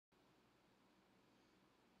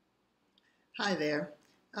Hi there.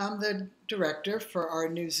 I'm the director for our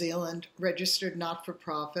New Zealand registered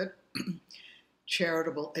not-for-profit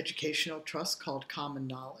charitable educational trust called Common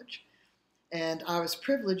Knowledge. And I was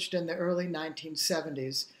privileged in the early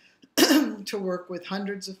 1970s to work with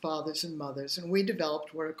hundreds of fathers and mothers, and we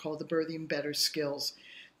developed what are called the Birthing Better skills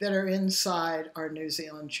that are inside our New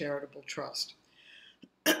Zealand Charitable Trust.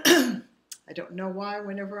 I don't know why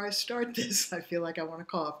whenever I start this, I feel like I want to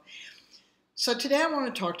cough. So today I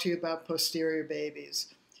want to talk to you about posterior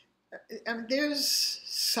babies. And there's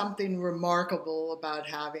something remarkable about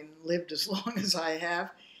having lived as long as I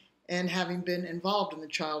have and having been involved in the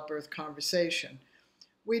childbirth conversation.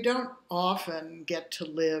 We don't often get to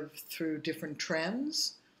live through different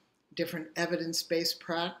trends, different evidence-based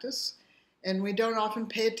practice, and we don't often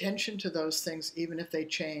pay attention to those things even if they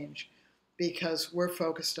change because we're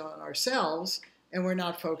focused on ourselves and we're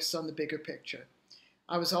not focused on the bigger picture.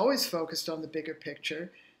 I was always focused on the bigger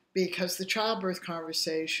picture because the childbirth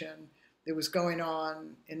conversation that was going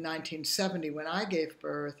on in 1970 when I gave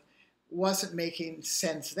birth wasn't making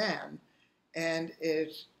sense then, and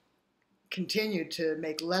it continued to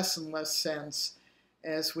make less and less sense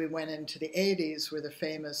as we went into the 80s, where the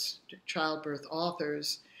famous childbirth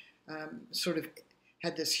authors sort of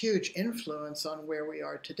had this huge influence on where we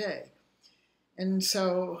are today. And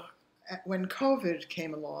so when COVID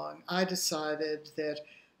came along, I decided that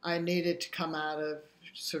I needed to come out of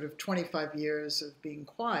sort of 25 years of being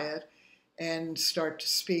quiet and start to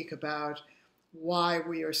speak about why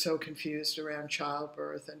we are so confused around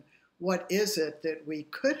childbirth and what is it that we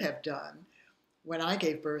could have done when I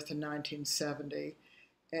gave birth in 1970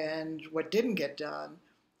 and what didn't get done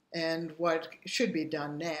and what should be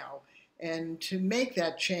done now. And to make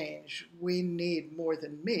that change, we need more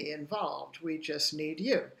than me involved. We just need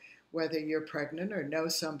you. Whether you're pregnant or know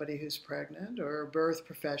somebody who's pregnant or a birth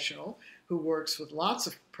professional who works with lots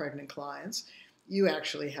of pregnant clients, you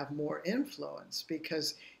actually have more influence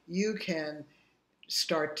because you can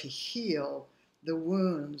start to heal the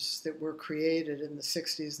wounds that were created in the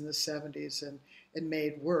 60s and the 70s and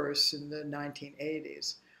made worse in the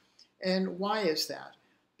 1980s. And why is that?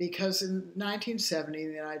 Because in 1970 in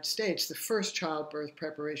the United States, the first childbirth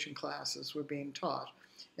preparation classes were being taught.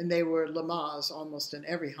 And they were Lamaze almost in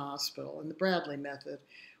every hospital, and the Bradley method,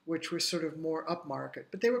 which were sort of more upmarket.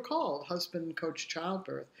 But they were called husband coach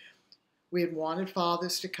childbirth. We had wanted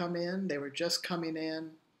fathers to come in. They were just coming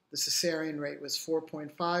in. The cesarean rate was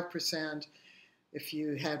 4.5%. If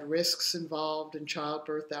you had risks involved in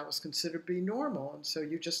childbirth, that was considered to be normal. And so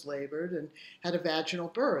you just labored and had a vaginal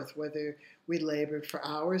birth, whether we labored for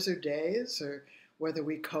hours or days, or whether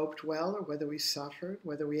we coped well, or whether we suffered,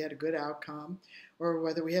 whether we had a good outcome, or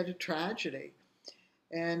whether we had a tragedy.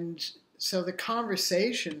 And so the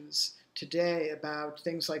conversations today about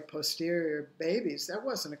things like posterior babies, that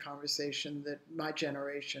wasn't a conversation that my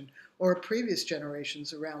generation or previous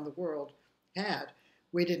generations around the world had.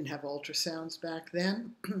 We didn't have ultrasounds back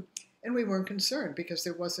then, and we weren't concerned because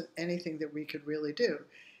there wasn't anything that we could really do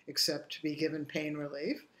except to be given pain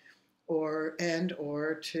relief or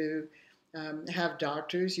to have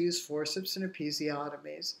doctors use forceps and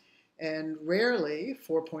episiotomies. And rarely,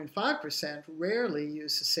 4.5%, rarely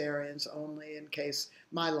use cesareans only in case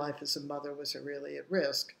my life as a mother was really at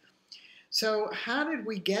risk. So how did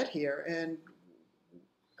we get here, and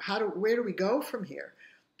where do we go from here?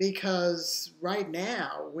 Because right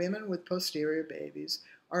now, women with posterior babies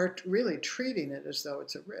are really treating it as though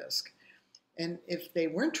it's a risk. And if they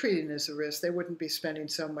weren't treating it as a risk, they wouldn't be spending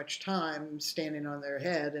so much time standing on their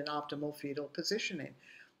head in optimal fetal positioning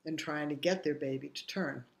and trying to get their baby to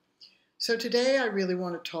turn. So today I really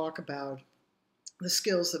want to talk about the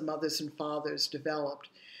skills that mothers and fathers developed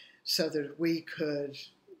so that we could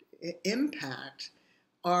impact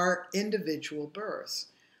our individual births.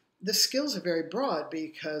 The skills are very broad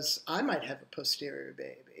because I might have a posterior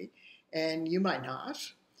baby and you might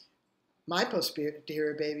not. My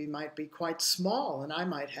posterior baby might be quite small and I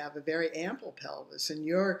might have a very ample pelvis, and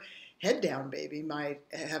your head down baby might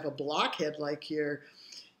have a blockhead like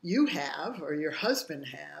you have or your husband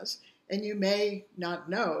has, and you may not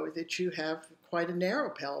know that you have quite a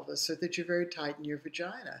narrow pelvis or that you're very tight in your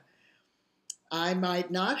vagina. I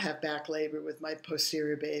might not have back labor with my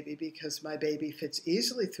posterior baby because my baby fits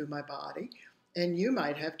easily through my body, and you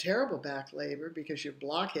might have terrible back labor because you're a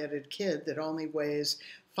blockheaded kid that only weighs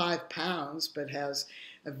 5 pounds but has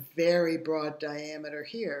a very broad diameter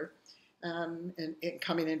here and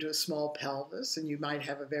coming into a small pelvis, and you might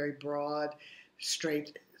have a very broad,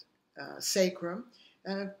 straight sacrum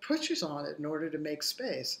and pushes on it in order to make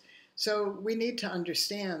space. So we need to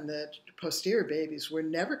understand that posterior babies were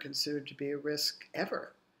never considered to be a risk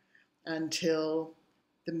ever until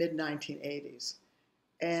the mid-1980s.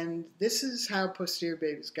 And this is how posterior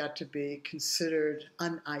babies got to be considered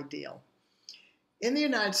unideal. In the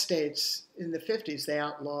United States, in the 50s, they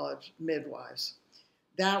outlawed midwives.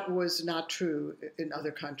 That was not true in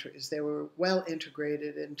other countries. They were well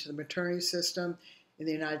integrated into the maternity system. In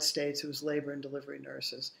the United States, it was labor and delivery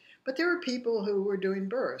nurses. But there were people who were doing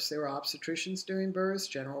births. There were obstetricians doing births,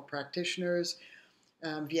 general practitioners,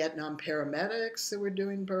 Vietnam paramedics that were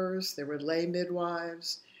doing births. There were lay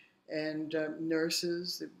midwives and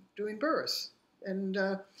nurses doing births. And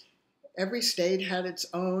every state had its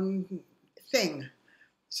own thing.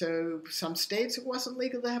 So some states it wasn't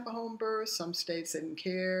legal to have a home birth. Some states didn't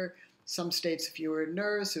care. Some states, if you were a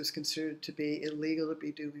nurse, it was considered to be illegal to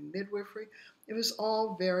be doing midwifery. It was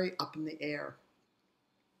all very up in the air.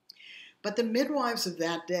 But the midwives of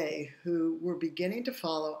that day, who were beginning to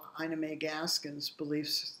follow Ina May Gaskin's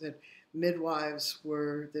beliefs that midwives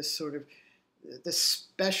were this sort of this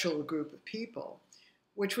special group of people,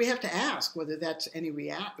 which we have to ask whether that's any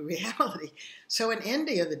reality. So in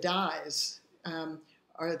India, the Dais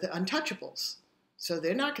are the untouchables. So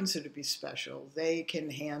they're not considered to be special. They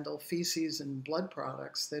can handle feces and blood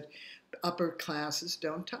products that upper classes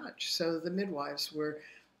don't touch. So the midwives were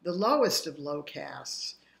the lowest of low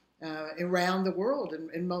castes. Around the world,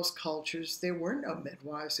 in most cultures, there were no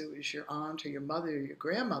midwives. It was your aunt or your mother or your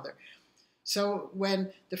grandmother. So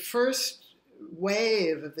when the first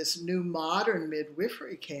wave of this new modern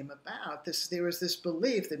midwifery came about, there was this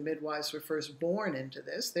belief that midwives were first born into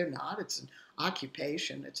this. They're not. It's an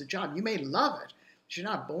occupation. It's a job. You may love it, but you're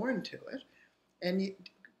not born to it. And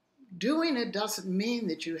doing it doesn't mean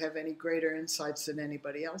that you have any greater insights than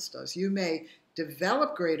anybody else does. You may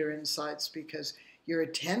develop greater insights because you're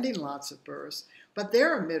attending lots of births, but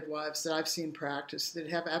there are midwives that I've seen practice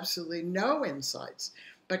that have absolutely no insights,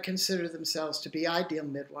 but consider themselves to be ideal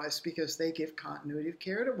midwives because they give continuity of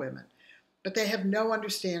care to women. But they have no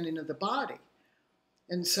understanding of the body.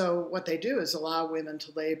 And so what they do is allow women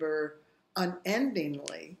to labor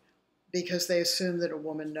unendingly because they assume that a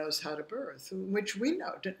woman knows how to birth, which we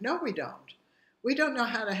know. No, we don't. We don't know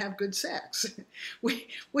how to have good sex. We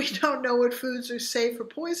don't know what foods are safe or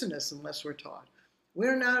poisonous unless we're taught. We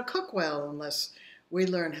don't know how to cook well unless we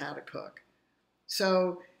learn how to cook.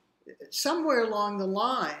 So somewhere along the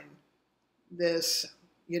line, this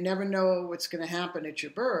you never know what's going to happen at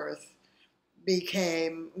your birth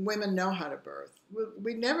became women know how to birth.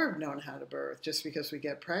 We never have known how to birth just because we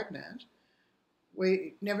get pregnant.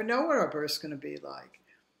 We never know what our birth's going to be like.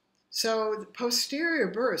 So the posterior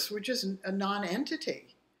births were just a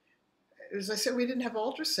non-entity. As I said, we didn't have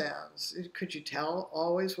ultrasounds. Could you tell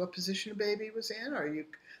always what position a baby was in? Are you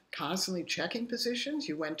constantly checking positions?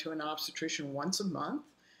 You went to an obstetrician once a month,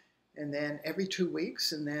 and then every 2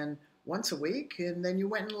 weeks, and then once a week, and then you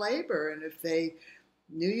went in labor. And if they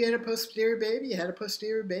knew you had a posterior baby, you had a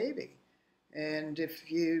posterior baby. And if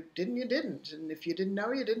you didn't, you didn't. And if you didn't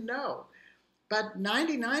know, you didn't know. But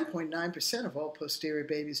 99.9% of all posterior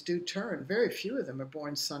babies do turn. Very few of them are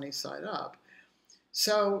born sunny side up.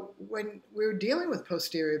 So when we were dealing with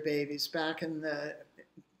posterior babies back in the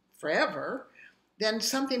forever, then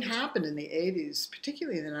something happened in the 80s,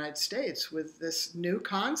 particularly in the United States, with this new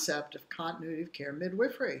concept of continuity of care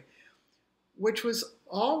midwifery, which was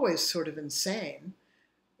always sort of insane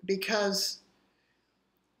because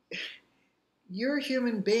you're a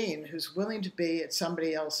human being who's willing to be at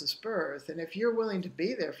somebody else's birth. And if you're willing to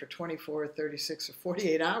be there for 24, 36, or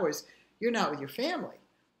 48 hours, you're not with your family.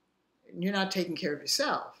 You're not taking care of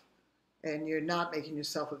yourself, and you're not making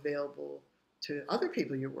yourself available to other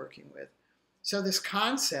people you're working with. So this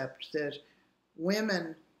concept that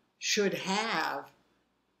women should have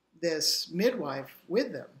this midwife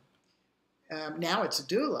with them, now it's a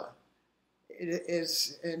doula. It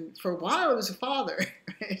is, and for a while it was a father,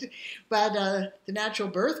 right? But the natural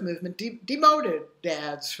birth movement demoted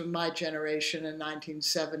dads from my generation in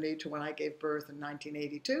 1970 to when I gave birth in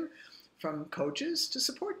 1982. From coaches to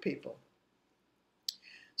support people.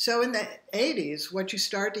 So in the 80s, what you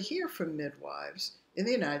started to hear from midwives in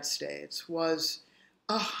the United States was,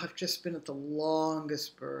 oh, I've just been at the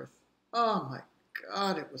longest birth. Oh my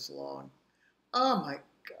God, it was long. Oh my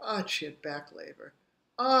God, she had back labor.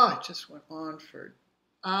 Oh, it just went on for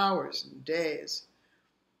hours and days.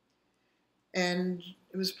 And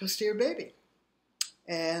it was a posterior baby.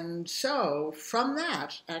 And so from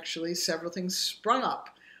that, actually, several things sprung up.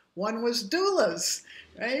 One was doulas,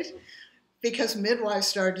 right? Because midwives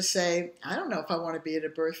started to say, I don't know if I want to be at a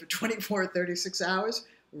birth for 24 or 36 hours.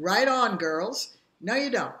 Right on, girls. No, you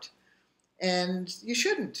don't. And you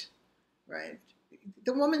shouldn't, right?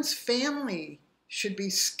 The woman's family should be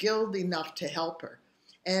skilled enough to help her.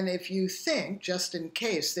 And if you think, just in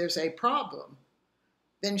case there's a problem,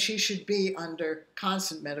 then she should be under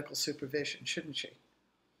constant medical supervision, shouldn't she?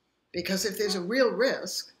 Because if there's a real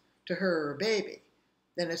risk to her or her baby,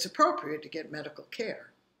 then it's appropriate to get medical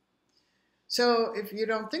care. So if you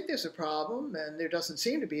don't think there's a problem, and there doesn't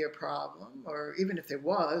seem to be a problem, or even if there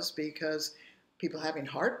was, because people having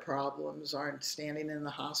heart problems aren't standing in the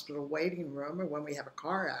hospital waiting room, or when we have a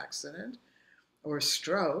car accident or a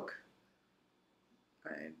stroke.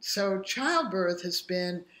 Right? So childbirth has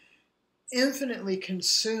been infinitely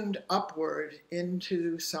consumed upward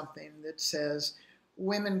into something that says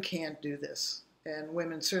women can't do this, and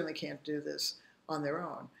women certainly can't do this on their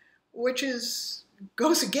own, which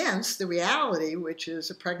goes against the reality, which is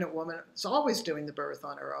a pregnant woman is always doing the birth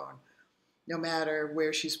on her own, no matter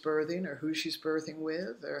where she's birthing or who she's birthing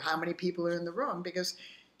with or how many people are in the room, because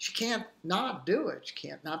she can't not do it. She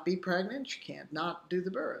can't not be pregnant. She can't not do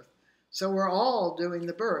the birth. So we're all doing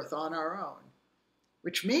the birth on our own,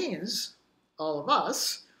 which means all of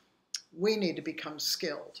us, we need to become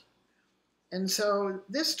skilled. And so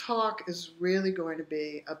this talk is really going to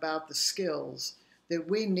be about the skills that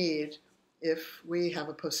we need if we have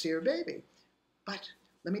a posterior baby. But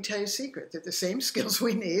let me tell you a secret. They're the same skills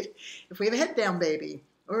we need if we have a head-down baby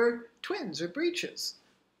or twins or breeches.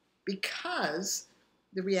 Because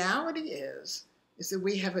the reality is that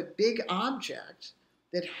we have a big object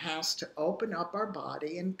that has to open up our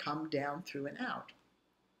body and come down through and out.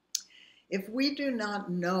 If we do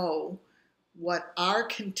not know what our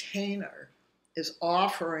container is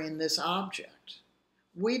offering this object,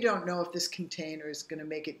 we don't know if this container is going to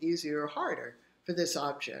make it easier or harder for this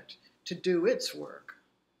object to do its work.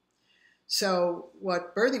 So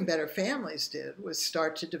what Birthing Better Families did was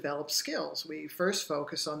start to develop skills. We first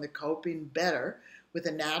focused on the coping better with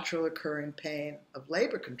the natural occurring pain of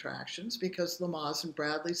labor contractions, because Lamaze and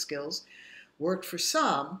Bradley's skills worked for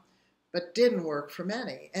some, but didn't work for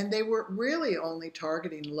many. And they were really only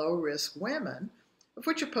targeting low-risk women, of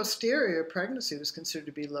which a posterior pregnancy was considered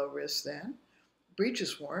to be low risk then.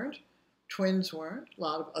 Breeches weren't, twins weren't, a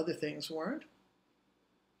lot of other things weren't.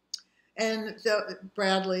 And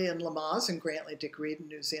Bradley and Lamaze and Grantley Dick Reed in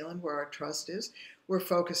New Zealand, where our trust is, were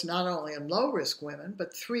focused not only on low-risk women,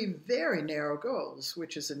 but 3 very narrow goals,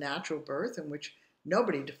 which is a natural birth, in which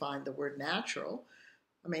nobody defined the word natural.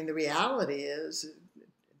 I mean, the reality is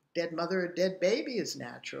dead mother or dead baby is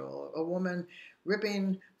natural. A woman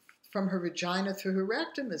ripping from her vagina through her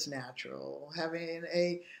rectum is natural. Having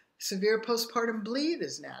a severe postpartum bleed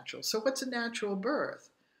is natural. So what's a natural birth?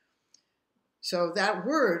 So that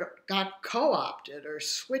word got co-opted or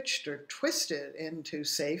switched or twisted into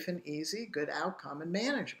safe and easy, good outcome, and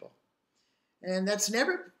manageable. And that's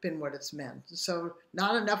never been what it's meant. So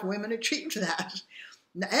not enough women achieved that.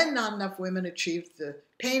 And not enough women achieved the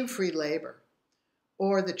pain-free labor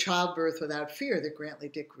or the childbirth without fear that Grantley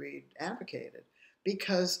Dick Reed advocated.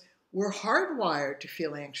 Because we're hardwired to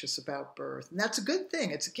feel anxious about birth. And that's a good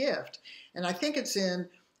thing. It's a gift. And I think it's in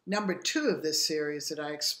number 2 of this series that I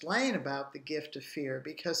explain about the gift of fear,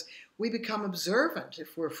 because we become observant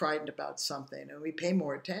if we're frightened about something, and we pay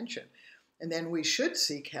more attention. And then we should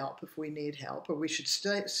seek help if we need help, or we should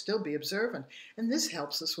still be observant. And this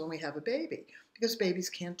helps us when we have a baby, because babies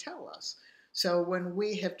can't tell us. So when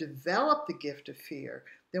we have developed the gift of fear,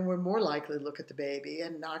 then we're more likely to look at the baby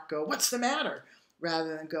and not go, what's the matter?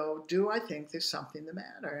 Rather than go, do I think there's something the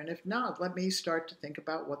matter? And if not, let me start to think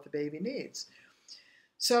about what the baby needs.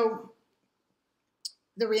 So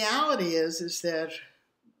the reality is that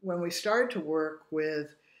when we started to work with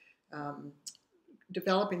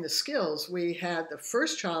developing the skills, we had the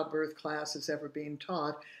first childbirth classes ever being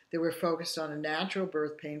taught that were focused on a natural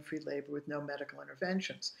birth, pain-free labor with no medical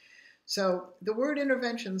interventions. So the word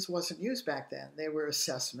interventions wasn't used back then. They were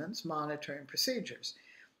assessments, monitoring procedures.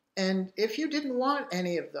 And if you didn't want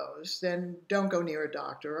any of those, then don't go near a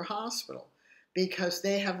doctor or hospital, because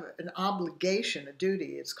they have an obligation, a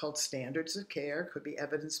duty. It's called standards of care. It could be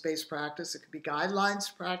evidence-based practice. It could be guidelines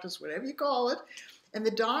to practice, whatever you call it. And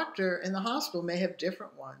the doctor and the hospital may have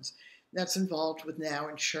different ones. That's involved with now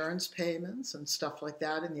insurance payments and stuff like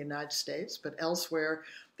that in the United States. But elsewhere,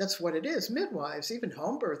 that's what it is. Midwives, even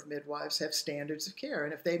home birth midwives, have standards of care.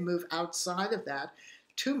 And if they move outside of that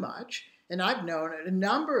too much, and I've known a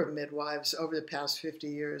number of midwives over the past 50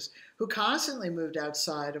 years who constantly moved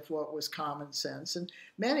outside of what was common sense, and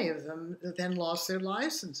many of them then lost their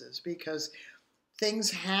licenses because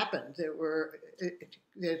things happened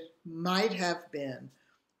that might have been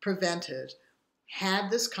prevented had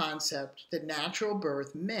this concept that natural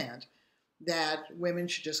birth meant that women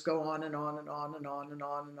should just go on and on and on and on and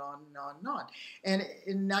on and on and on and on. And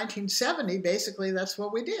in 1970, basically, that's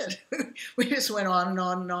what we did. We just went on and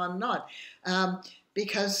on and on and on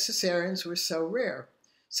because cesareans were so rare.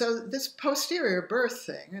 So this posterior birth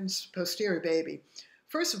thing and posterior baby,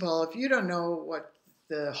 first of all, if you don't know what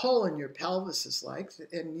the hole in your pelvis is like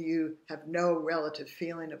and you have no relative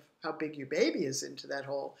feeling of how big your baby is into that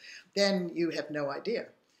hole, then you have no idea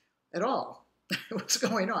at all what's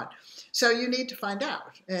going on. So you need to find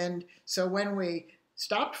out. And so when we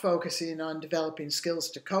stopped focusing on developing skills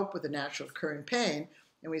to cope with the natural occurring pain,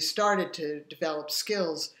 and we started to develop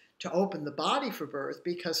skills to open the body for birth,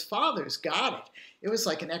 because fathers got it. It was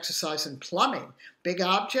like an exercise in plumbing. Big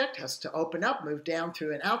object has to open up, move down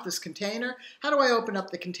through and out this container. How do I open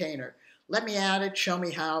up the container? Let me at it, show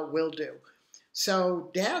me how, will do.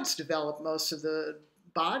 So dads develop most of the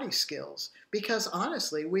body skills because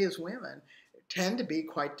honestly, we as women tend to be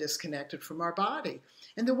quite disconnected from our body.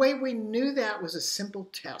 And the way we knew that was a simple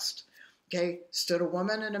test. Okay, stood a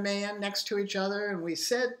woman and a man next to each other, and we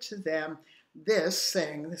said to them, this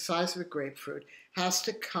thing, the size of a grapefruit, has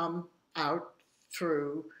to come out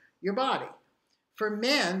through your body. For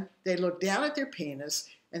men, they look down at their penis,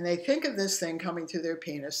 and they think of this thing coming through their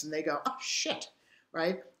penis, and they go, oh, shit,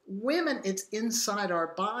 right? Women, it's inside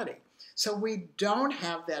our body. So we don't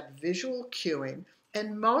have that visual cueing,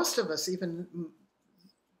 and most of us, even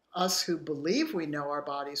us who believe we know our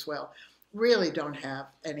bodies well, really don't have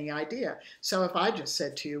any idea. So if I just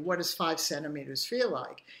said to you, what does 5 centimeters feel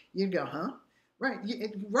like? You'd go, huh? Right,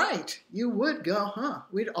 right. You would go, huh?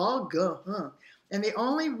 We'd all go, huh? And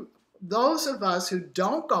those of us who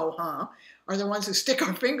don't go, huh, are the ones who stick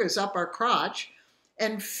our fingers up our crotch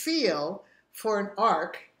and feel for an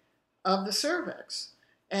arc of the cervix.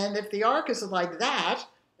 And if the arc is like that,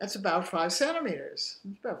 that's about 5 centimeters.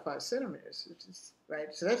 It's about 5 centimeters,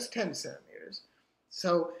 right? So that's 10 centimeters.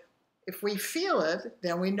 So if we feel it,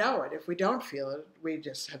 then we know it. If we don't feel it, we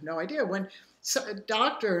just have no idea. When a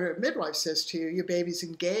doctor or midwife says to you, your baby's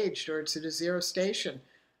engaged or it's at a 0 station,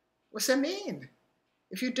 what's that mean?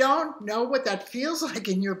 If you don't know what that feels like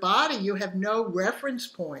in your body, you have no reference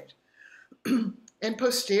point. And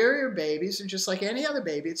posterior babies are just like any other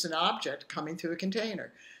baby. It's an object coming through a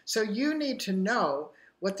container. So you need to know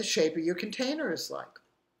what the shape of your container is like.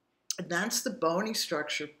 And that's the bony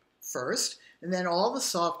structure first, and then all the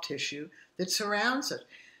soft tissue that surrounds it.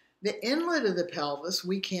 The inlet of the pelvis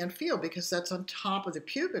we can't feel because that's on top of the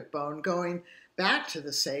pubic bone going back to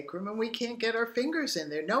the sacrum, and we can't get our fingers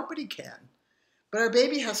in there. Nobody can. But our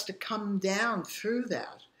baby has to come down through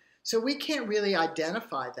that. So we can't really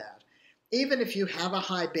identify that. Even if you have a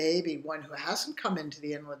high baby, one who hasn't come into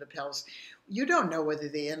the inlet of the pelvis, you don't know whether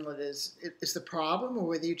the inlet is the problem or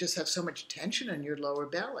whether you just have so much tension in your lower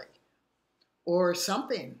belly. Or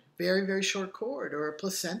something, very, very short cord, or a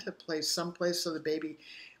placenta placed someplace so the baby,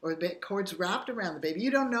 or the cord's wrapped around the baby.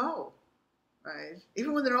 You don't know, right?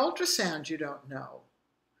 Even with an ultrasound, you don't know.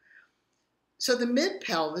 So the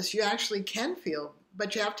mid-pelvis, you actually can feel,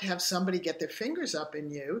 but you have to have somebody get their fingers up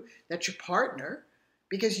in you, that's your partner,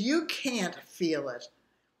 because you can't feel it.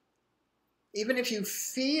 Even if you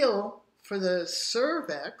feel for the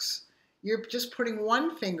cervix, you're just putting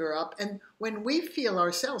one finger up, and when we feel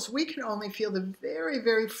ourselves, we can only feel the very,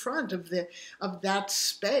 very front of that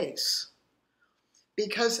space,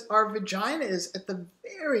 because our vagina is at the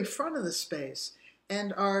very front of the space,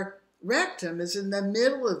 and our rectum is in the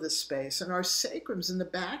middle of the space, and our sacrum's in the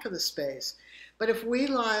back of the space. But if we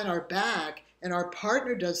lie on our back and our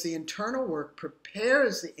partner does the internal work,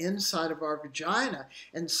 prepares the inside of our vagina,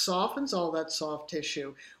 and softens all that soft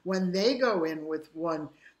tissue, when they go in with one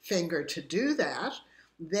finger to do that,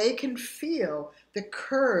 they can feel the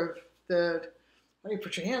curve, how do you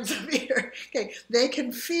put your hands up here? Okay, they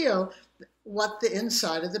can feel what the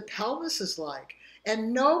inside of the pelvis is like.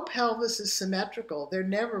 And no pelvis is symmetrical. They're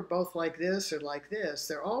never both like this or like this.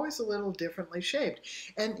 They're always a little differently shaped.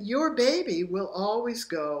 And your baby will always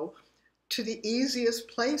go to the easiest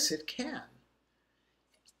place it can.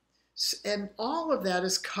 And all of that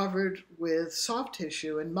is covered with soft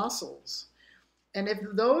tissue and muscles. And if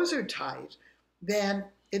those are tight, then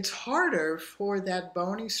it's harder for that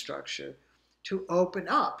bony structure to open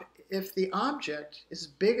up if the object is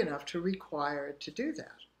big enough to require it to do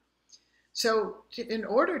that. So in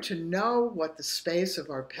order to know what the space of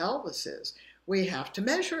our pelvis is, we have to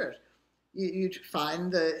measure it. You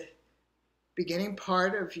find the beginning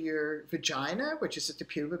part of your vagina, which is at the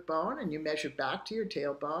pubic bone, and you measure back to your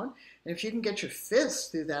tailbone. And if you can get your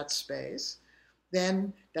fist through that space,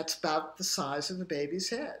 then that's about the size of a baby's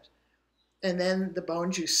head. And then the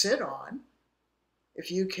bones you sit on,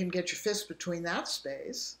 if you can get your fist between that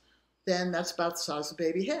space, then that's about the size of a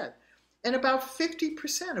baby head. And about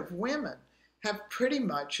 50% of women have pretty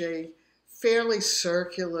much a fairly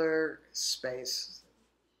circular space,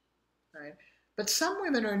 right? But some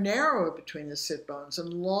women are narrower between the sit bones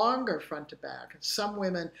and longer front to back. And some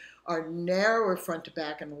women are narrower front to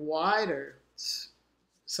back and wider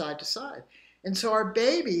side to side. And so our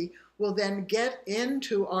baby will then fit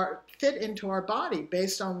into our body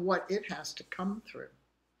based on what it has to come through.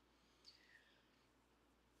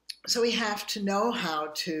 So we have to know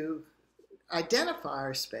how to identify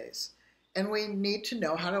our space. And we need to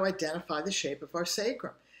know how to identify the shape of our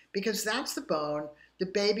sacrum, because that's the bone the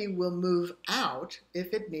baby will move out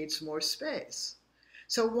if it needs more space.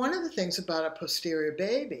 So one of the things about a posterior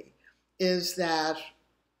baby is that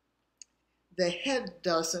the head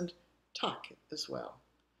doesn't tuck as well,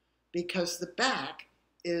 because the back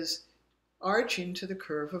is arching to the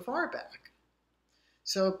curve of our back.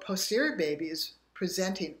 So a posterior baby is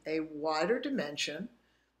presenting a wider dimension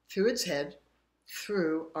through its head,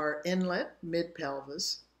 through our inlet,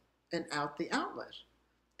 mid-pelvis, and out the outlet,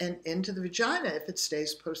 and into the vagina if it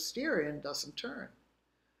stays posterior and doesn't turn.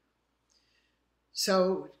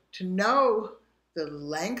 So to know the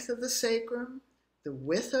length of the sacrum, the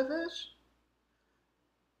width of it,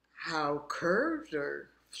 how curved or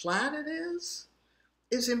flat it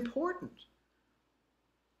is important,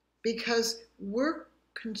 because we're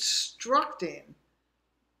constructing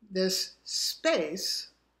this space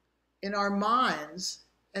in our minds,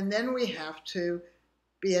 and then we have to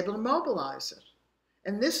be able to mobilize it.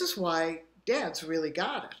 And this is why dads really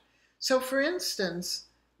got it. So for instance,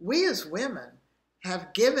 we as women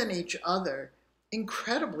have given each other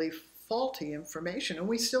incredibly faulty information, and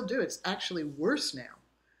we still do. It's actually worse now.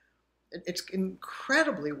 It's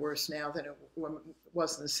incredibly worse now than it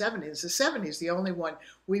was in the 70s. The 70s, the only one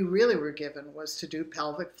we really were given was to do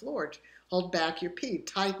pelvic floor. Hold back your pee,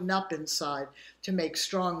 tighten up inside to make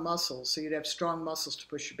strong muscles, so you'd have strong muscles to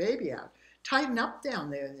push your baby out. Tighten up down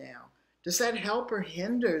there now. Does that help or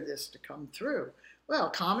hinder this to come through? Well,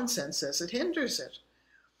 common sense says it hinders it.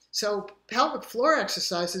 So pelvic floor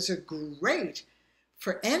exercises are great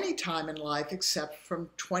for any time in life except from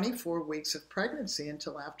 24 weeks of pregnancy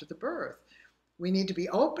until after the birth. We need to be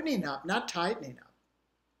opening up, not tightening up.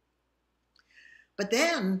 But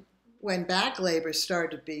then when back labors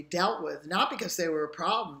started to be dealt with, not because they were a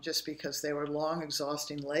problem, just because they were long,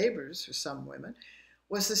 exhausting labors for some women,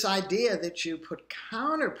 was this idea that you put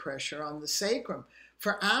counter pressure on the sacrum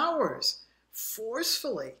for hours,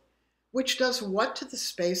 forcefully, which does what to the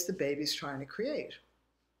space the baby's trying to create?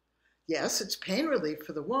 Yes, it's pain relief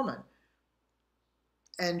for the woman,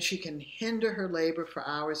 and she can hinder her labor for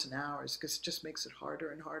hours and hours because it just makes it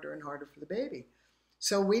harder and harder and harder for the baby.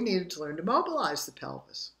 So we needed to learn to mobilize the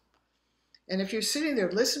pelvis. And if you're sitting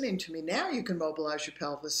there listening to me now, you can mobilize your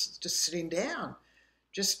pelvis just sitting down.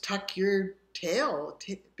 Just tuck your tail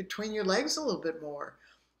between your legs a little bit more.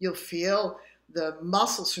 You'll feel the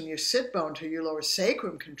muscles from your sit bone to your lower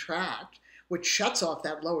sacrum contract, which shuts off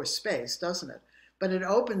that lower space, doesn't it? But it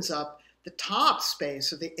opens up the top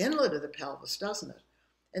space or the inlet of the pelvis, doesn't it?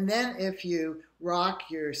 And then if you rock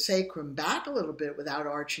your sacrum back a little bit without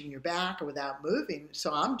arching your back or without moving,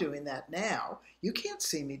 so I'm doing that now. You can't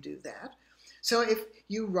see me do that. So if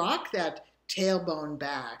you rock that tailbone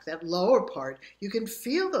back, that lower part, you can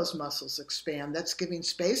feel those muscles expand. That's giving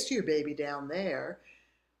space to your baby down there.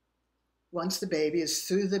 Once the baby is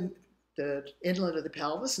through the inlet of the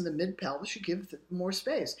pelvis and the mid-pelvis, you give more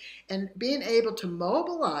space. And being able to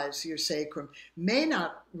mobilize your sacrum may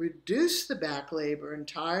not reduce the back labor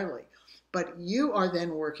entirely, but you are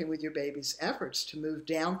then working with your baby's efforts to move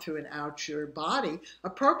down through and out your body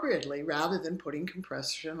appropriately rather than putting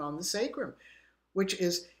compression on the sacrum, which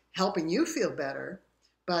is helping you feel better,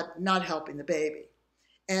 but not helping the baby.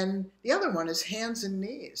 And the other one is hands and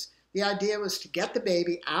knees. The idea was to get the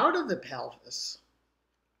baby out of the pelvis.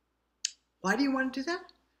 Why do you want to do that?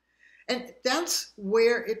 And that's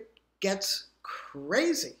where it gets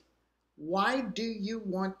crazy. Why do you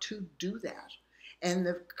want to do that? And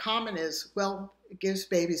the comment is, well, it gives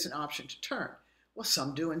babies an option to turn. Well,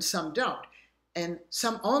 some do and some don't. And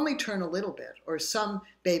some only turn a little bit, or some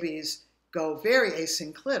babies go very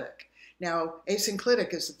asynclitic. Now,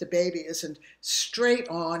 asynclitic is that the baby isn't straight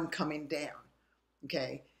on coming down,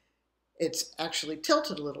 okay? It's actually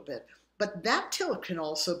tilted a little bit. But that tilt can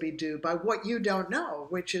also be due by what you don't know,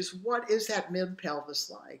 which is what is that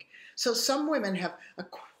mid-pelvis like? So some women have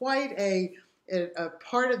quite a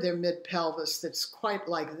part of their mid-pelvis that's quite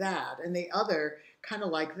like that, and the other kind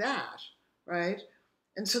of like that, right?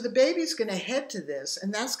 And so the baby's going to head to this,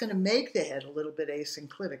 and that's going to make the head a little bit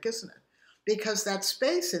asynclitic, isn't it? Because that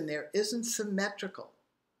space in there isn't symmetrical.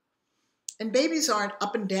 And babies aren't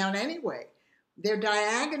up and down anyway. They're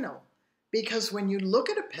diagonal, because when you look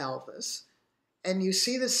at a pelvis and you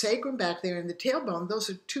see the sacrum back there and the tailbone, those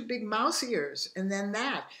are two big mouse ears, and then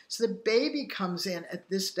that. So the baby comes in at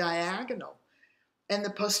this diagonal, and the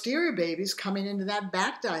posterior baby's coming into that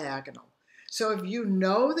back diagonal. So if you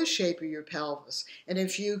know the shape of your pelvis, and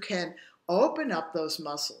if you can open up those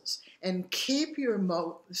muscles and keep your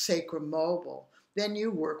sacrum mobile, then you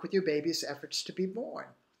work with your baby's efforts to be born.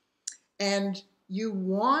 And you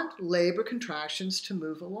want labor contractions to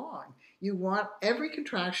move along. You want every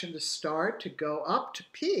contraction to start, to go up, to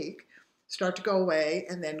peak, start to go away,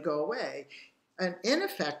 and then go away. An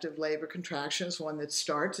ineffective labor contraction is one that it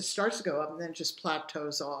starts to go up and then just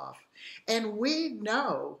plateaus off. And we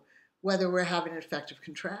know whether we're having an effective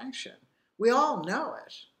contraction. We all know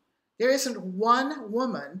it. There isn't one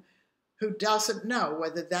woman who doesn't know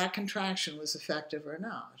whether that contraction was effective or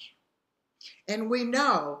not. And we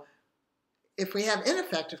know if we have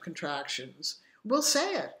ineffective contractions, we'll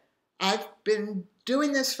say it. I've been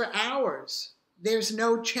doing this for hours. There's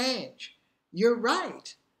no change. You're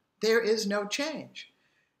right. There is no change.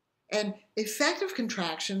 And effective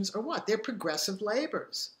contractions are what? They're progressive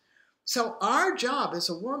labors. So our job as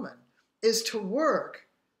a woman is to work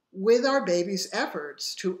with our baby's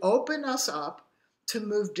efforts to open us up, to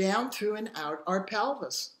move down through and out our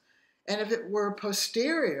pelvis. And if it were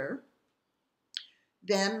posterior,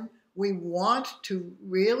 then we want to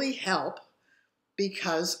really help,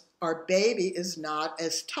 because our baby is not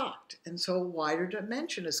as tucked, and so a wider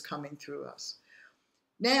dimension is coming through us.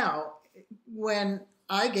 Now, when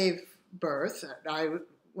I gave birth, I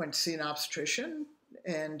went to see an obstetrician,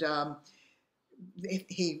 and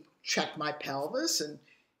he checked my pelvis, and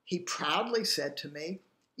he proudly said to me,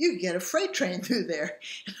 "You get a freight train through there."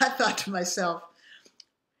 And I thought to myself,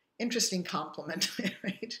 interesting compliment,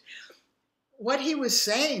 right? What he was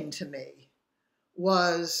saying to me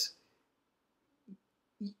was,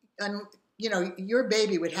 your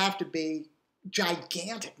baby would have to be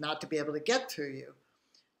gigantic not to be able to get through you.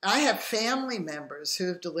 I have family members who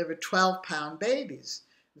have delivered 12-pound babies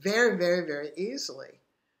very, very, very easily.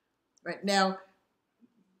 Right now,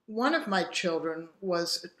 one of my children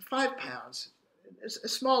was 5 pounds, a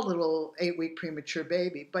small little 8-week premature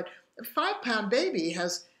baby, but a 5-pound baby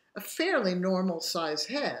has a fairly normal size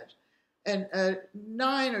head. And a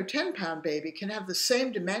 9 or 10-pound baby can have the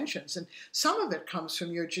same dimensions, and some of it comes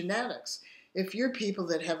from your genetics. If you're people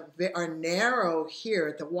that are narrow here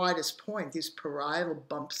at the widest point, these parietal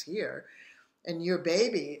bumps here, and your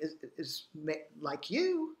baby is like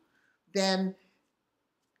you, then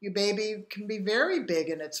your baby can be very big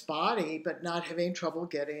in its body, but not having trouble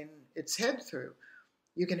getting its head through.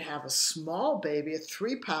 You can have a small baby, a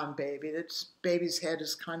 3-pound baby, that baby's head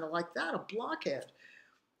is kind of like that, a blockhead.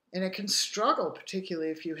 And it can struggle,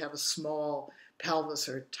 particularly if you have a small pelvis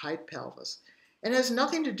or a tight pelvis. And it has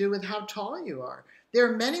nothing to do with how tall you are. There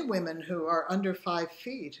are many women who are under 5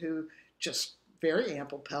 feet who just very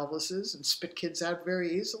ample pelvises and spit kids out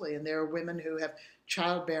very easily. And there are women who have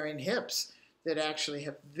childbearing hips that actually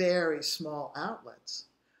have very small outlets.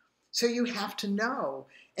 So you have to know.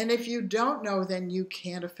 And if you don't know, then you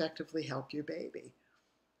can't effectively help your baby.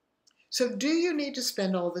 So do you need to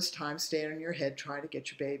spend all this time staying on your head trying to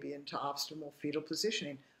get your baby into optimal fetal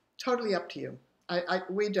positioning? Totally up to you.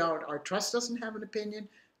 We don't. Our trust doesn't have an opinion.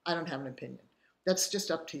 I don't have an opinion. That's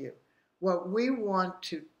just up to you. What we want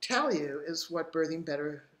to tell you is what Birthing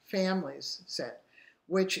Better Families said,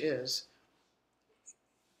 which is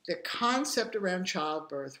the concept around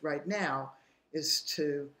childbirth right now is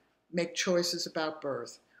to make choices about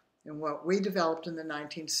birth. And what we developed in the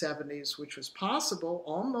 1970s, which was possible,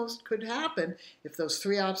 almost could happen if those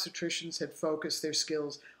 3 obstetricians had focused their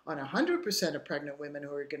skills on 100% of pregnant women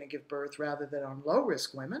who are going to give birth rather than on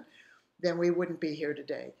low-risk women, then we wouldn't be here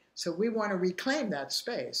today. So we want to reclaim that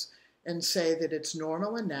space and say that it's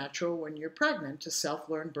normal and natural when you're pregnant to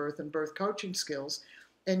self-learn birth and birth coaching skills,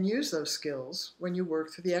 and use those skills when you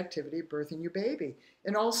work through the activity of birthing your baby.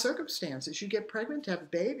 In all circumstances, you get pregnant to have a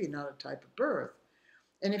baby, not a type of birth.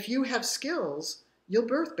 And if you have skills, you'll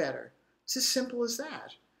birth better. It's as simple as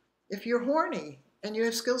that. If you're horny and you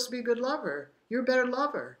have skills to be a good lover, you're a better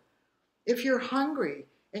lover. If you're hungry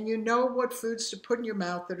and you know what foods to put in your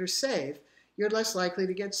mouth that are safe, you're less likely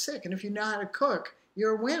to get sick. And if you know how to cook,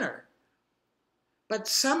 you're a winner. But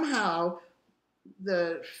somehow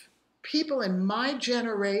the people in my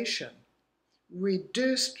generation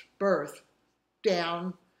reduced birth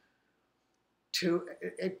down to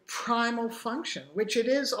a primal function, which it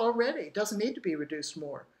is already. It doesn't need to be reduced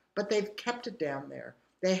more, but they've kept it down there.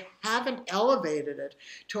 They haven't elevated it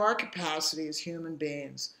to our capacity as human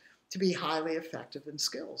beings to be highly effective in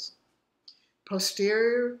skills.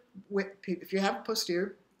 posterior, if you have a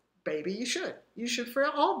posterior baby, you should. You should for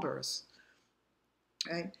all births,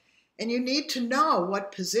 right? And you need to know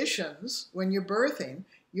what positions, when you're birthing,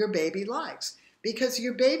 your baby likes, because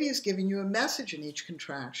your baby is giving you a message in each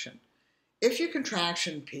contraction. If your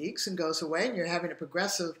contraction peaks and goes away and you're having a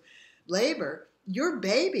progressive labor, your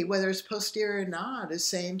baby, whether it's posterior or not, is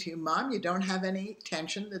saying to you, Mom, you don't have any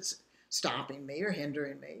tension that's stopping me or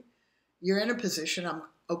hindering me. You're in a position I'm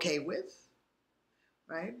okay with,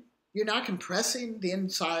 right? You're not compressing the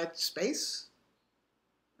inside space,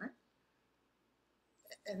 right?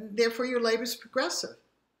 And therefore your labor is progressive.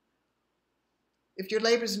 If your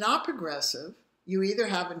labor is not progressive, you either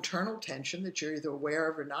have internal tension that you're either aware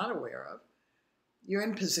of or not aware of. You're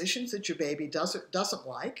in positions that your baby doesn't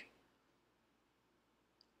like,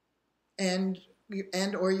 and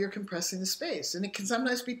or you're compressing the space. And it can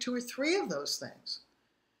sometimes be 2 or 3 of those things.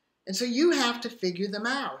 And so you have to figure them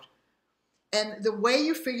out. And the way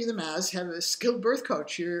you figure them out is have a skilled birth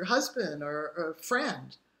coach, your husband or a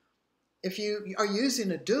friend. If you are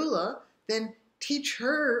using a doula, then teach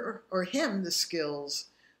her or him the skills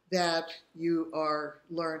that you are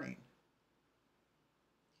learning.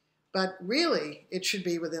 But really, it should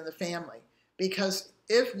be within the family, because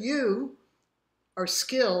if you are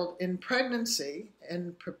skilled in pregnancy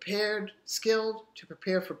and skilled to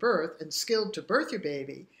prepare for birth and skilled to birth your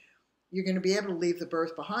baby, you're going to be able to leave the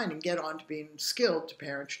birth behind and get on to being skilled to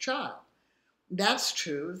parent your child. That's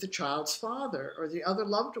true of the child's father or the other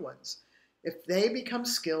loved ones. If they become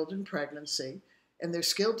skilled in pregnancy and they're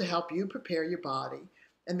skilled to help you prepare your body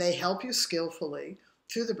and they help you skillfully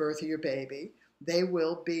through the birth of your baby, they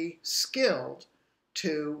will be skilled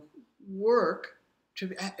to work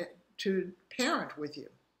to parent with you.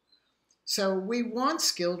 So we want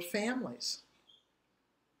skilled families.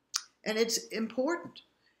 And it's important.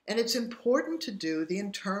 And it's important to do the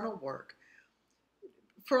internal work.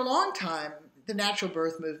 For a long time, the natural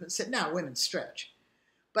birth movement said, now women stretch.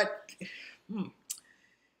 But,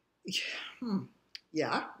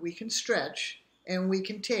 yeah, we can stretch and we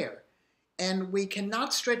can tear. And we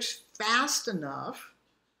cannot stretch fast enough,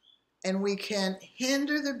 and we can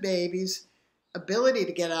hinder the baby's ability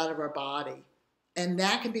to get out of our body. And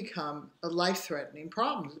that can become a life-threatening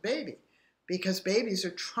problem to the baby, because babies are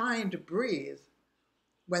trying to breathe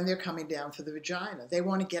when they're coming down through the vagina. They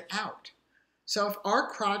want to get out. So if our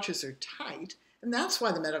crotches are tight, and that's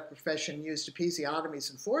why the medical profession used episiotomies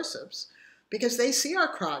and forceps, because they see our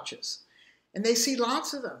crotches, and they see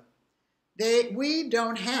lots of them. We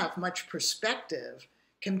don't have much perspective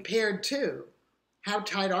compared to how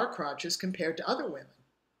tight our crotch is compared to other women,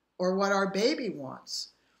 or what our baby wants.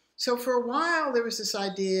 So for a while, there was this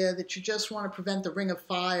idea that you just want to prevent the ring of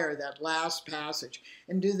fire, that last passage,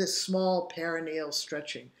 and do this small perineal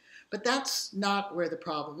stretching. But that's not where the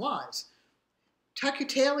problem lies. Tuck your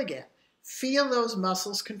tail again. Feel those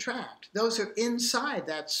muscles contract. Those are inside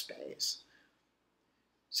that space.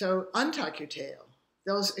 So untuck your tail.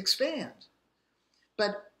 Those expand.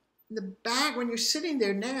 But the back, when you're sitting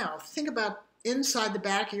there now, think about inside the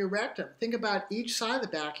back of your rectum. Think about each side of the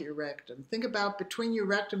back of your rectum. Think about between your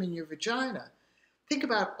rectum and your vagina. Think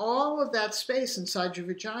about all of that space inside your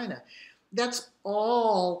vagina. That's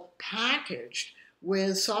all packaged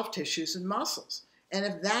with soft tissues and muscles. And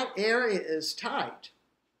if that area is tight,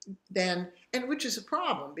 then, and which is a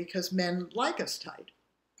problem because men like us tight,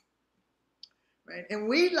 right? And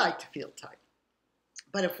we like to feel tight.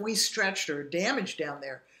 But if we stretched or damaged down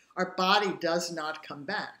there, our body does not come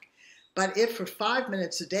back. But if for 5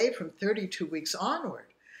 minutes a day from 32 weeks onward,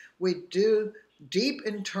 we do deep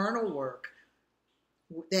internal work,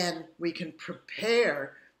 then we can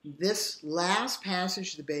prepare this last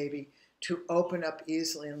passage of the baby to open up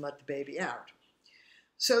easily and let the baby out.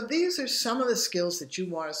 So these are some of the skills that you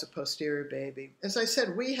want as a posterior baby. As I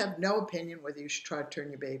said, we have no opinion whether you should try to turn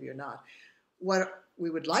your baby or not. What we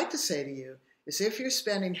would like to say to you is if you're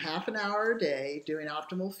spending half an hour a day doing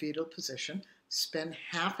optimal fetal position, spend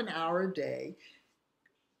half an hour a day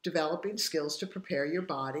developing skills to prepare your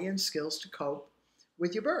body and skills to cope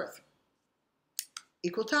with your birth.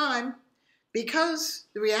 Equal time, because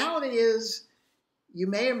the reality is you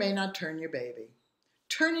may or may not turn your baby.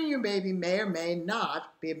 Turning your baby may or may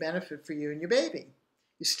not be a benefit for you and your baby.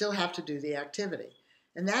 You still have to do the activity.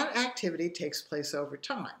 And that activity takes place over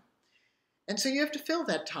time. And so you have to fill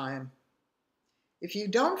that time. If you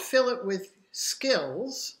don't fill it with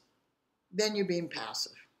skills, then you're being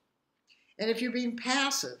passive. And if you're being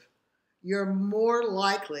passive, you're more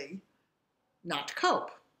likely not to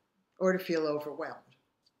cope or to feel overwhelmed.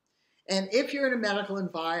 And if you're in a medical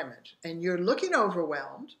environment and you're looking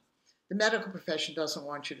overwhelmed, the medical profession doesn't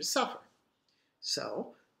want you to suffer. So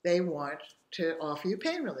they want to offer you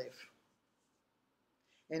pain relief.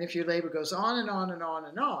 And if your labor goes on and on and on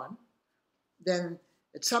and on, then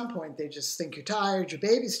at some point they just think you're tired, your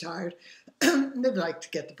baby's tired, and they'd like to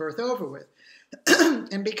get the birth over with.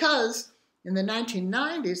 And because in the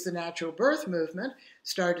 1990s, the natural birth movement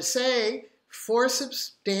started to say,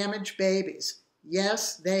 forceps damage babies.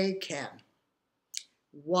 Yes, they can.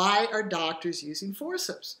 Why are doctors using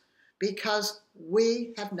forceps? Because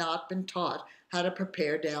we have not been taught how to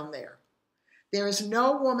prepare down there. There is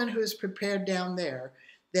no woman who is prepared down there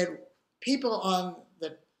that people on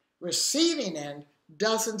the receiving end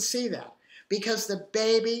doesn't see that, because the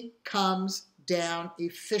baby comes down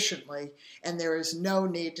efficiently and there is no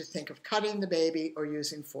need to think of cutting the baby or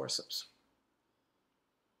using forceps.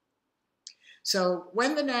 So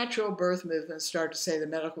when the natural birth movement started to say the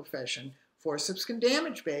medical profession, forceps can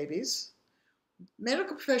damage babies,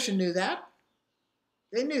 medical profession knew that.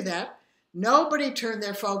 They knew that. Nobody turned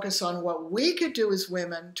their focus on what we could do as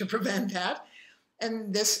women to prevent that.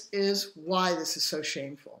 And this is why this is so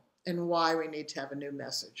shameful and why we need to have a new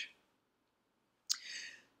message.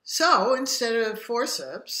 So instead of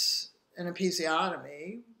forceps and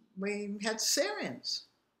episiotomy, we had cesareans.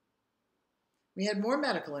 We had more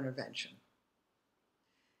medical intervention.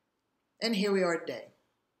 And here we are today.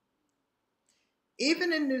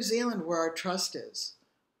 Even in New Zealand, where our trust is,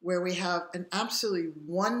 where we have an absolutely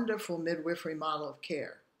wonderful midwifery model of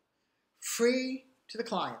care, free to the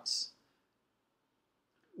clients,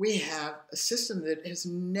 we have a system that has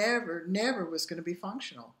never was going to be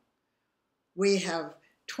functional. We have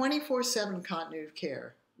 24/7 continuity of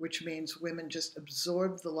care, which means women just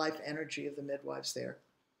absorb the life energy of the midwives there.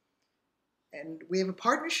 And we have a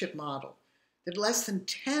partnership model that less than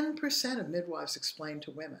 10% of midwives explain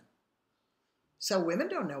to women. So women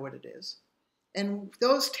don't know what it is. And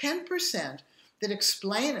those 10% that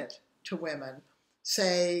explain it to women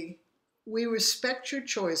say, we respect your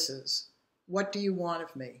choices. What do you want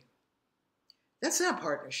of me? That's not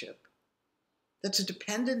partnership. That's a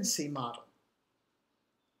dependency model.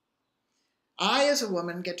 I, as a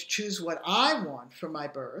woman, get to choose what I want for my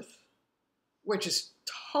birth, which is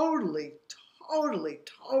totally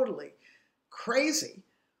crazy,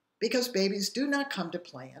 because babies do not come to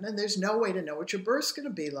plan, and there's no way to know what your birth's going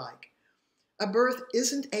to be like. A birth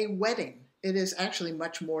isn't a wedding. It is actually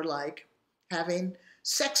much more like having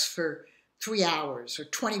sex for 3 hours or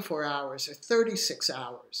 24 hours or 36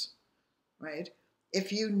 hours, right?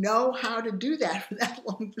 If you know how to do that for that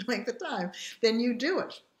long length of time, then you do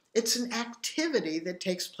it. It's an activity that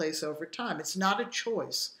takes place over time. It's not a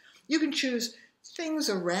choice. You can choose things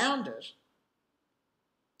around it,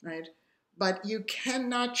 right? But you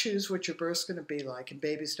cannot choose what your birth's going to be like, and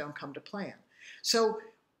babies don't come to plan. So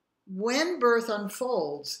when birth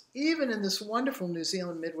unfolds, even in this wonderful New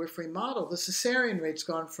Zealand midwifery model, the cesarean rate's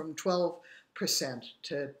gone from 12%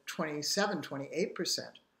 to 27, 28%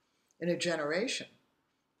 in a generation.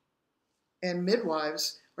 And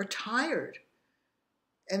midwives are tired.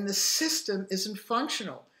 And the system isn't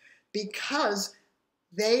functional because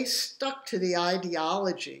they stuck to the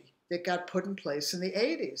ideology that got put in place in the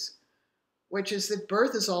 80s, which is that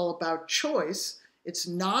birth is all about choice. It's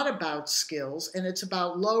not about skills, and it's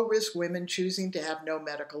about low-risk women choosing to have no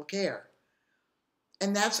medical care.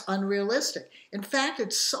 And that's unrealistic. In fact,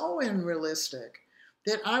 it's so unrealistic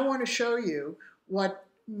that I want to show you what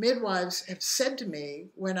midwives have said to me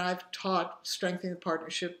when I've taught Strengthening the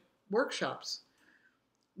Partnership workshops.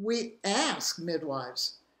 We ask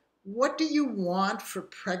midwives, what do you want for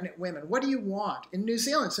pregnant women? What do you want? In New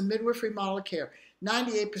Zealand, it's a midwifery model of care.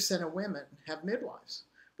 98% of women have midwives.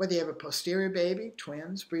 Whether you have a posterior baby,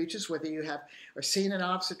 twins, breeches, whether you are seeing an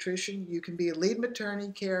obstetrician, you can be a lead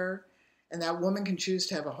maternity care, and that woman can choose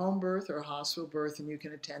to have a home birth or a hospital birth, and you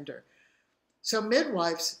can attend her. So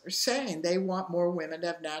midwives are saying they want more women to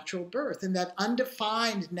have natural birth, and that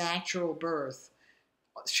undefined natural birth,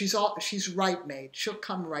 she's right mate. She'll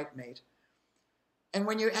come right mate. And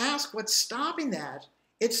when you ask what's stopping that,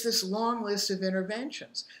 it's this long list of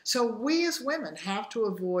interventions. So we as women have to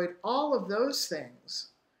avoid all of those things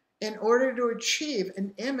in order to achieve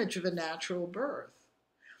an image of a natural birth.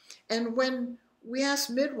 And when we ask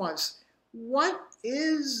midwives, what do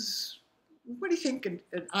you think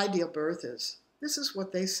an ideal birth is? This is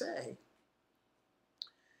what they say.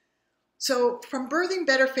 So from Birthing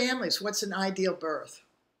Better Families, what's an ideal birth?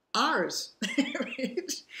 Ours.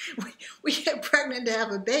 Right? We get pregnant to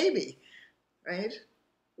have a baby, right?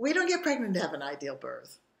 We don't get pregnant to have an ideal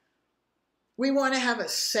birth. We want to have a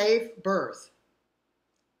safe birth.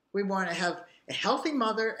 We want to have a healthy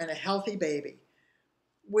mother and a healthy baby.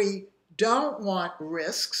 We don't want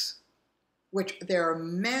risks, which there are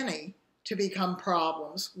many to become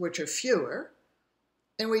problems, which are fewer,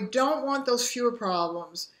 and we don't want those fewer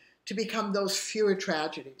problems to become those fewer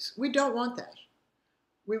tragedies. We don't want that.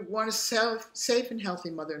 We want a safe and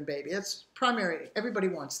healthy mother and baby. That's primary. Everybody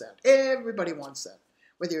wants that. Everybody wants that.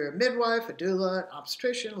 Whether you're a midwife, a doula, an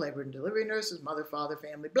obstetrician, labor and delivery nurses, mother, father,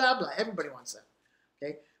 family, blah, blah. Everybody wants that.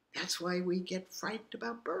 Okay? That's why we get frightened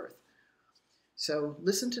about birth. So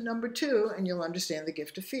listen to number 2 and you'll understand the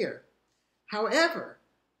gift of fear. However,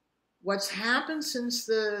 what's happened since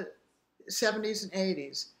the 70s and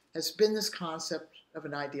 80s has been this concept of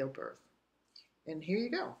an ideal birth. And here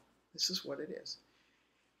you go. This is what it is.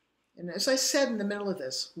 And as I said in the middle of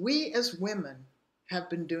this, we as women have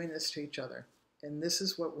been doing this to each other. And this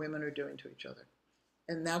is what women are doing to each other.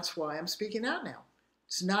 And that's why I'm speaking out now.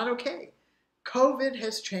 It's not okay. COVID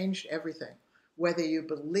has changed everything. Whether you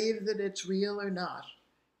believe that it's real or not,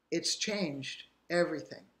 it's changed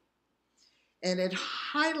everything. And it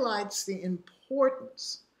highlights the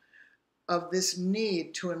importance of this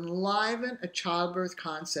need to enliven a childbirth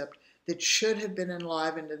concept that should have been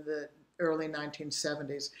enlivened in the early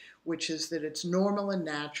 1970s, which is that it's normal and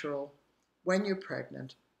natural when you're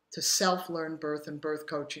pregnant to self-learn birth and birth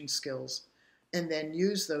coaching skills, and then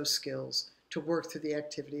use those skills to work through the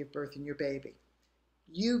activity of birthing your baby.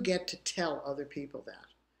 You get to tell other people that.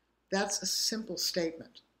 That's a simple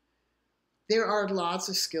statement. There are lots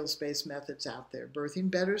of skills-based methods out there.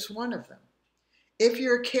 Birthing Better is one of them. If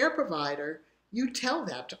you're a care provider, you tell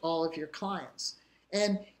that to all of your clients.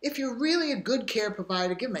 And if you're really a good care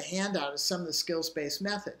provider, give them a handout of some of the skills-based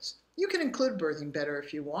methods. You can include Birthing Better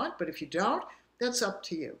if you want, but if you don't, that's up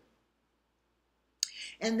to you.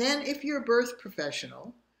 And then if you're a birth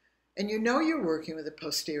professional and you know you're working with a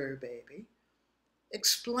posterior baby,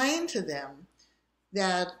 explain to them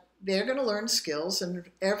that they're going to learn skills, and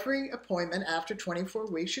every appointment after 24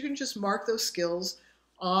 weeks, you can just mark those skills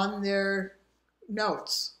on their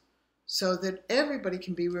notes so that everybody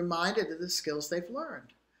can be reminded of the skills they've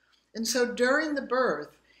learned. And so during the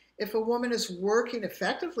birth, if a woman is working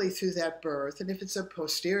effectively through that birth, and if it's a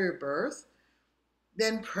posterior birth,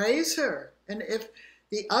 then praise her. And if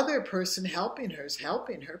the other person helping her is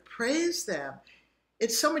helping her, praise them.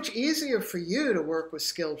 It's so much easier for you to work with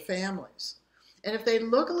skilled families. And if they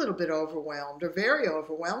look a little bit overwhelmed or very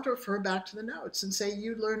overwhelmed, refer back to the notes and say,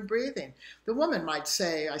 you learned breathing. The woman might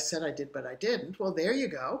say, I said I did, but I didn't. Well, there you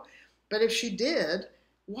go. But if she did,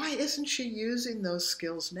 why isn't she using those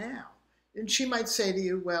skills now? And she might say to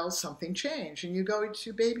you, well, something changed. And you go to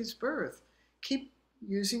your baby's birth. Keep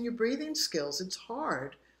using your breathing skills. It's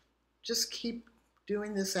hard. Just keep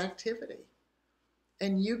doing this activity.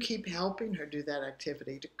 And you keep helping her do that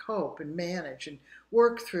activity to cope and manage and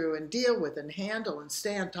work through and deal with and handle and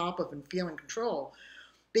stay on top of and feel in control.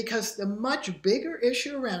 Because the much bigger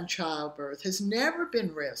issue around childbirth has never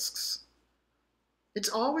been risks. It's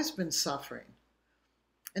always been suffering.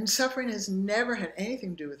 And suffering has never had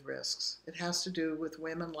anything to do with risks. It has to do with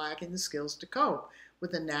women lacking the skills to cope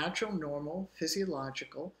with the natural, normal,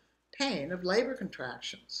 physiological pain of labor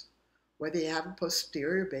contractions, whether you have a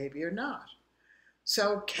posterior baby or not.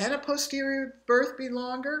 So can a posterior birth be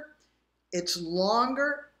longer? It's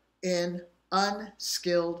longer in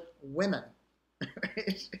unskilled women.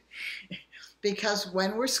 Because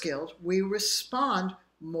when we're skilled, we respond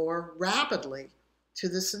more rapidly to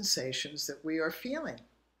the sensations that we are feeling.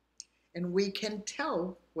 And we can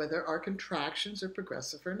tell whether our contractions are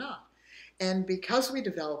progressive or not. And because we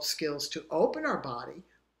develop skills to open our body,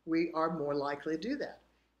 we are more likely to do that.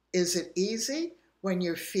 Is it easy when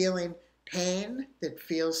you're feeling pain that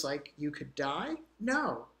feels like you could die?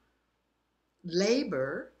 No.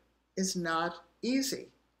 Labor is not easy.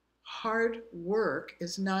 Hard work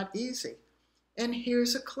is not easy. And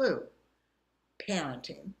here's a clue.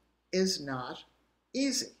 Parenting is not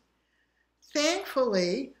easy.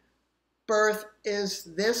 Thankfully, birth is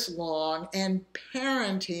this long and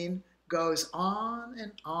parenting goes on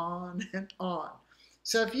and on and on.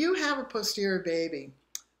 So if you have a posterior baby,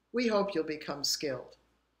 we hope you'll become skilled.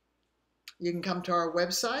 You can come to our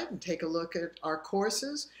website and take a look at our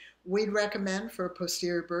courses. We'd recommend for a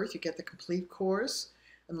posterior birth, you get the complete course,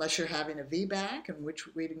 unless you're having a VBAC, in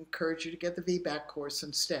which we'd encourage you to get the VBAC course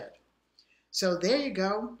instead. So there you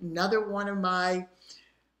go, another one of my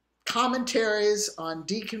commentaries on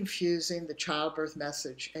deconfusing the childbirth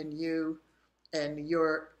message and you and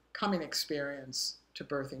your coming experience to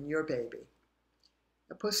birthing your baby.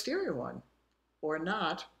 A posterior one, or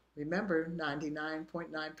not. Remember,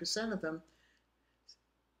 99.9% of them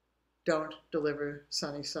don't deliver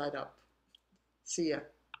sunny side up. See ya.